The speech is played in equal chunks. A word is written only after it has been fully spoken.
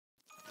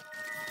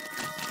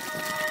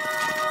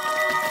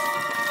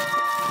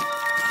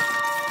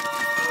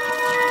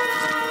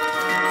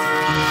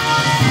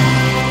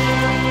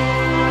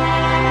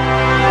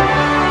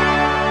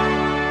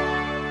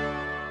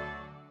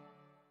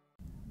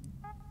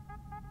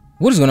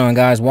What is going on,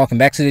 guys? Welcome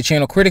back to the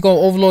channel. Critical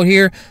Overload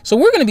here. So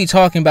we're going to be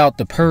talking about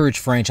the Purge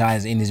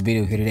franchise in this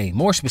video here today.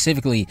 More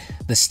specifically,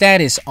 the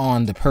status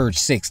on the Purge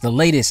 6, the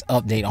latest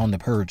update on the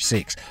Purge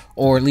 6,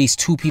 or at least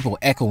two people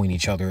echoing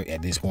each other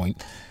at this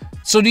point.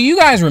 So do you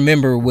guys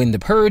remember when the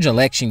Purge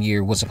election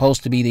year was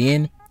supposed to be the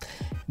end?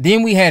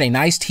 Then we had a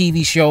nice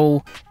TV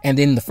show, and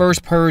then the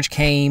first Purge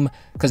came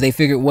because they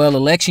figured, well,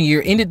 election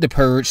year ended the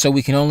Purge, so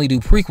we can only do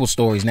prequel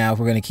stories now if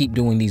we're going to keep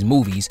doing these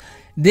movies.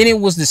 Then it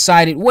was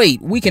decided,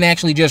 wait, we can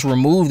actually just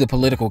remove the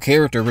political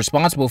character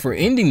responsible for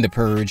ending the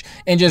Purge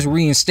and just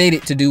reinstate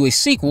it to do a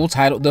sequel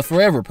titled The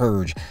Forever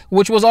Purge,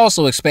 which was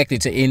also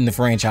expected to end the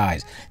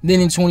franchise. Then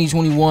in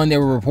 2021, there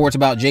were reports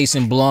about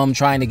Jason Blum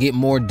trying to get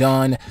more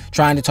done,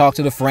 trying to talk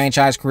to the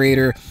franchise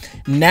creator.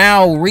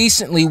 Now,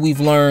 recently, we've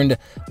learned,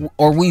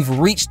 or we've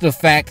reached the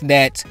fact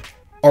that,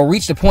 or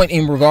reached a point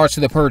in regards to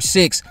the Purge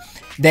 6,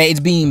 that it's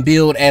being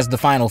billed as the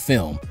final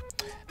film.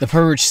 The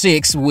Purge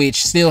 6,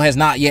 which still has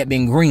not yet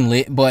been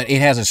greenlit, but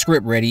it has a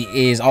script ready,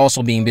 is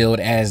also being billed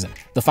as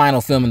the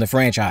final film in the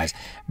franchise.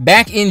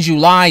 Back in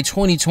July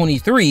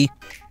 2023,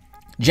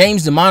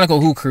 James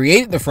DeMonaco, who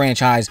created the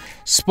franchise,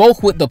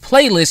 spoke with the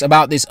playlist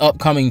about this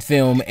upcoming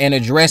film and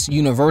addressed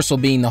Universal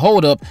being the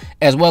holdup,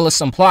 as well as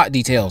some plot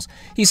details.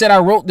 He said, "I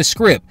wrote the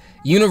script.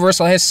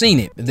 Universal has seen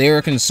it. There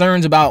are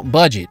concerns about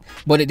budget,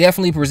 but it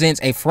definitely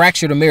presents a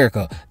fractured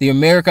America. The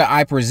America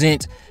I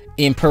present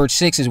in Purge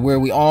 6 is where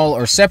we all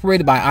are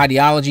separated by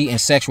ideology and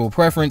sexual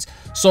preference.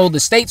 So the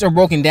states are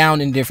broken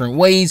down in different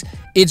ways.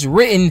 It's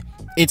written,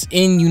 it's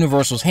in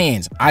Universal's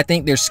hands. I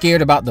think they're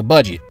scared about the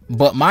budget.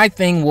 But my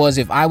thing was,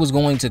 if I was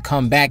going to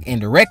come back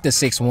and direct the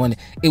sixth one,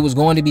 it was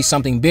going to be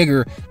something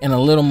bigger and a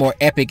little more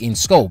epic in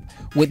scope.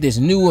 With this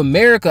new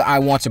America I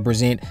want to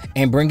present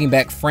and bringing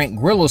back Frank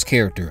Grillo's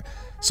character.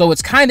 So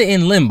it's kind of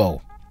in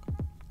limbo."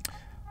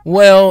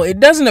 Well,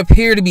 it doesn't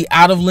appear to be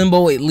out of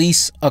limbo, at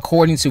least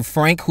according to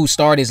Frank, who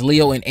starred as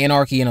Leo in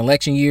Anarchy in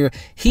election year.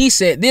 He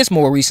said this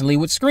more recently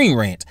with Screen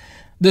Rant.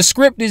 "The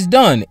script is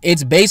done.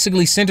 It's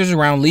basically centers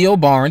around Leo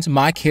Barnes,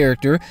 my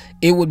character.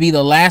 It would be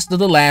the last of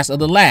the last of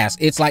the last.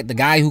 It's like the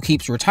guy who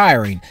keeps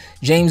retiring.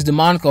 James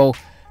DeMonaco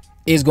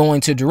is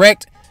going to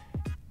direct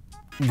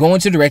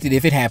it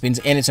if it happens,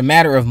 and it's a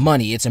matter of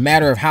money. It's a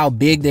matter of how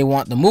big they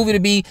want the movie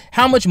to be,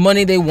 how much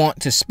money they want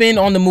to spend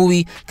on the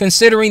movie,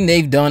 considering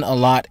they've done a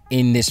lot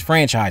in this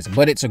franchise.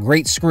 But it's a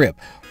great script.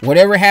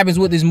 Whatever happens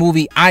with this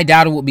movie, I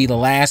doubt it will be the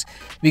last,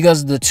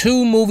 because the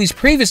two movies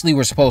previously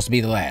were supposed to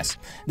be the last.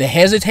 The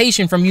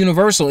hesitation from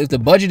Universal, if the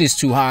budget is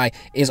too high,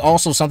 is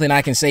also something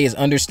I can say is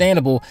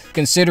understandable,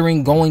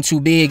 considering going too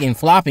big and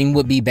flopping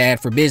would be bad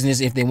for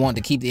business if they want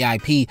to keep the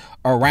IP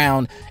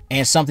around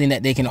and something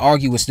that they can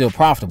argue is still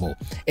profitable.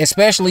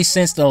 Especially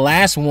since the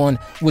last one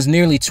was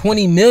nearly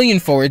 $20 million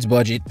for its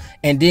budget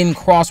and didn't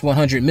cross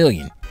 $100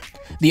 million.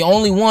 The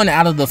only one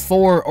out of the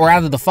four, or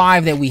out of the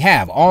five that we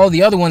have. All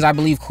the other ones, I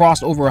believe,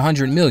 crossed over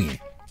 $100 million.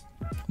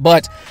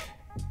 But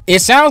it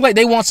sounds like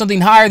they want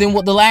something higher than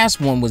what the last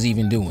one was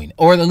even doing.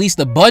 Or at least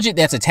the budget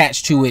that's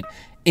attached to it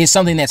is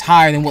something that's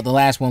higher than what the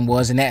last one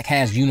was. And that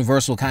has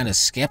Universal kind of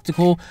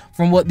skeptical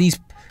from what these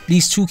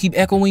two keep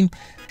echoing.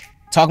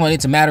 Talking about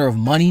it's a matter of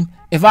money.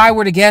 If I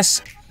were to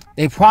guess,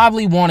 they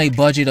probably want a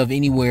budget of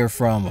anywhere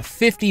from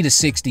 50 to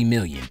 60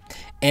 million.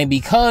 And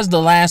because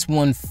the last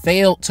one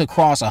failed to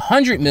cross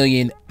 100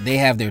 million, they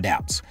have their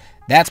doubts.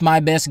 That's my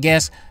best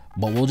guess,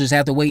 but we'll just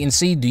have to wait and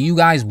see. Do you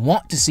guys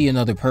want to see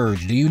another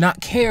Purge? Do you not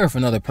care if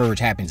another Purge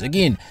happens?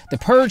 Again, the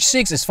Purge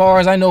 6, as far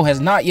as I know, has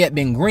not yet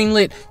been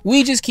greenlit.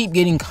 We just keep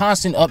getting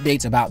constant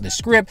updates about the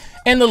script,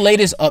 and the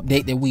latest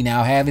update that we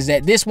now have is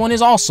that this one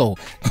is also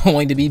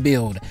going to be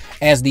billed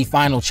as the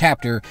final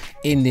chapter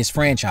in this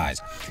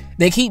franchise.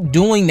 They keep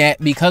doing that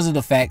because of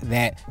the fact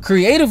that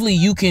creatively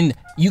you can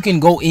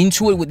go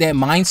into it with that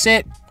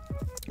mindset,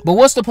 but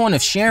what's the point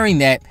of sharing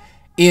that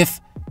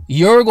if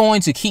you're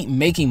going to keep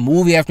making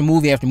movie after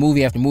movie after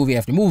movie after movie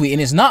after movie?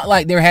 And it's not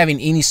like they're having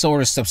any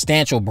sort of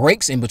substantial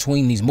breaks in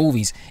between these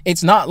movies.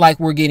 It's not like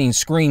we're getting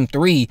Scream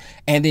 3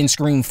 and then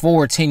Scream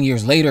 4 10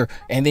 years later,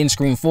 and then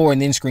Scream 4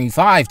 and then Scream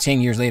 5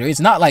 10 years later. It's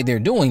not like they're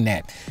doing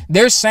that.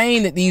 They're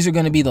saying that these are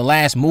going to be the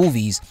last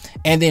movies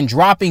and then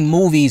dropping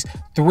movies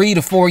 3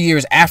 to 4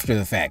 years after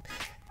the fact.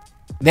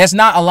 There's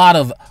not a lot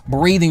of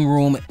breathing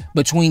room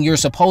between your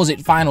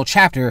supposed final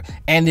chapter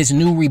and this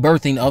new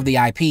rebirthing of the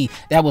IP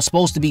that was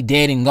supposed to be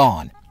dead and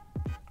gone.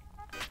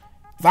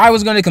 If I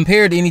was going to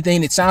compare it to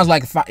anything, it sounds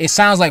like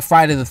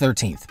Friday the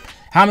 13th.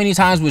 How many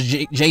times was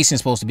Jason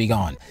supposed to be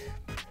gone?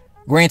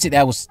 Granted,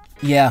 that was,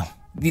 yeah,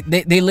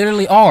 they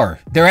literally are.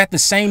 They're at the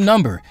same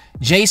number.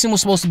 Jason was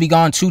supposed to be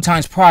gone 2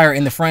 times prior,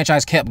 and the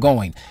franchise kept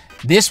going.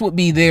 This would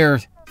be their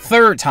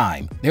third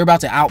time. They're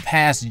about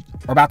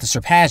to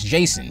surpass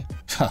Jason.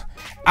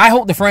 I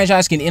hope the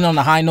franchise can end on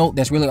a high note.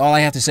 That's really all I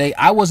have to say.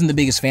 I wasn't the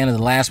biggest fan of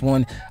the last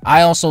one.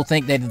 I also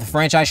think that the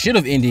franchise should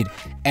have ended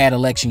at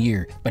election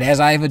year. But as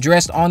I have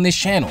addressed on this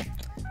channel,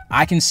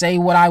 I can say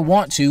what I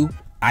want to.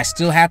 I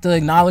still have to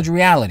acknowledge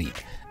reality.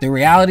 The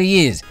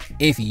reality is,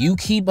 if you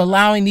keep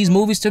allowing these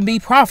movies to be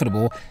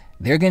profitable,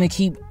 they're going to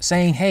keep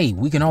saying, hey,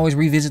 we can always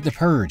revisit The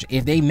Purge.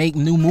 If they make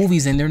new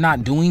movies and they're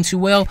not doing too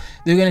well,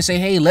 they're going to say,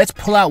 hey, let's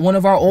pull out one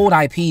of our old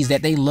IPs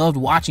that they loved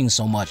watching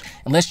so much,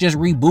 and let's just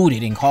reboot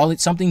it and call it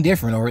something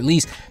different, or at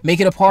least make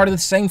it a part of the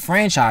same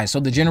franchise so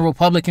the general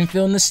public can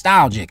feel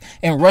nostalgic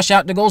and rush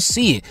out to go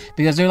see it,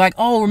 because they're like,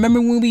 oh, remember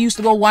when we used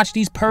to go watch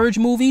these Purge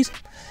movies?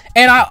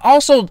 And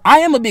I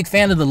am a big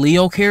fan of the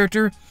Leo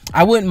character.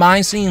 I wouldn't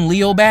mind seeing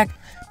Leo back.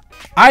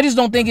 I just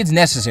don't think it's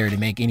necessary to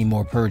make any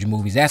more Purge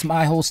movies. That's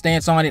my whole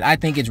stance on it. I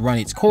think it's run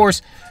its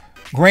course.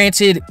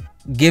 Granted,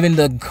 given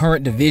the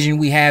current division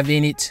we have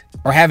in it,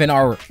 or have in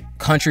our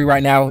country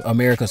right now,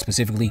 America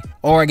specifically,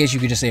 or I guess you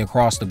could just say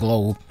across the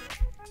globe,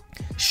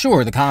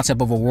 sure, the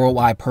concept of a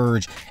worldwide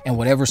purge and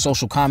whatever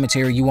social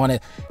commentary you want to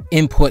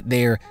input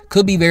there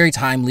could be very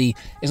timely,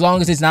 as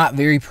long as it's not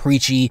very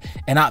preachy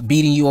and not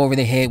beating you over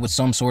the head with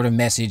some sort of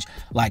message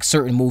like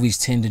certain movies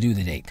tend to do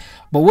today.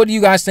 But what do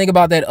you guys think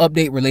about that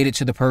update related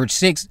to The Purge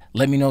 6?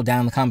 Let me know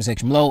down in the comment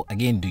section below.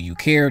 Again, do you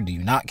care? Do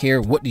you not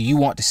care? What do you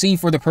want to see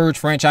for the Purge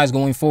franchise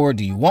going forward?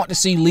 Do you want to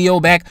see Leo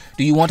back?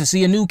 Do you want to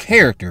see a new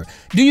character?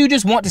 Do you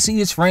just want to see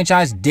this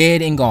franchise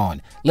dead and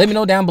gone? Let me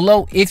know down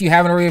below. If you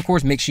haven't already, of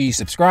course, make sure you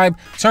subscribe.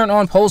 Turn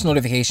on post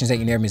notifications that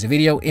you never miss a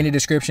video. In the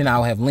description,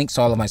 I'll have links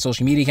to all of my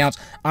social media accounts.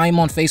 I'm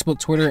on Facebook,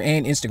 Twitter,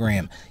 and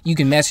Instagram. You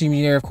can message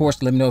me there, of course,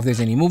 to let me know if there's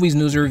any movies,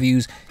 news, or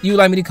reviews you would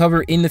like me to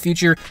cover in the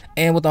future.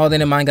 And with all that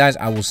in mind, guys,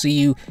 I will see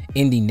you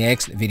in the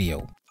next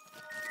video.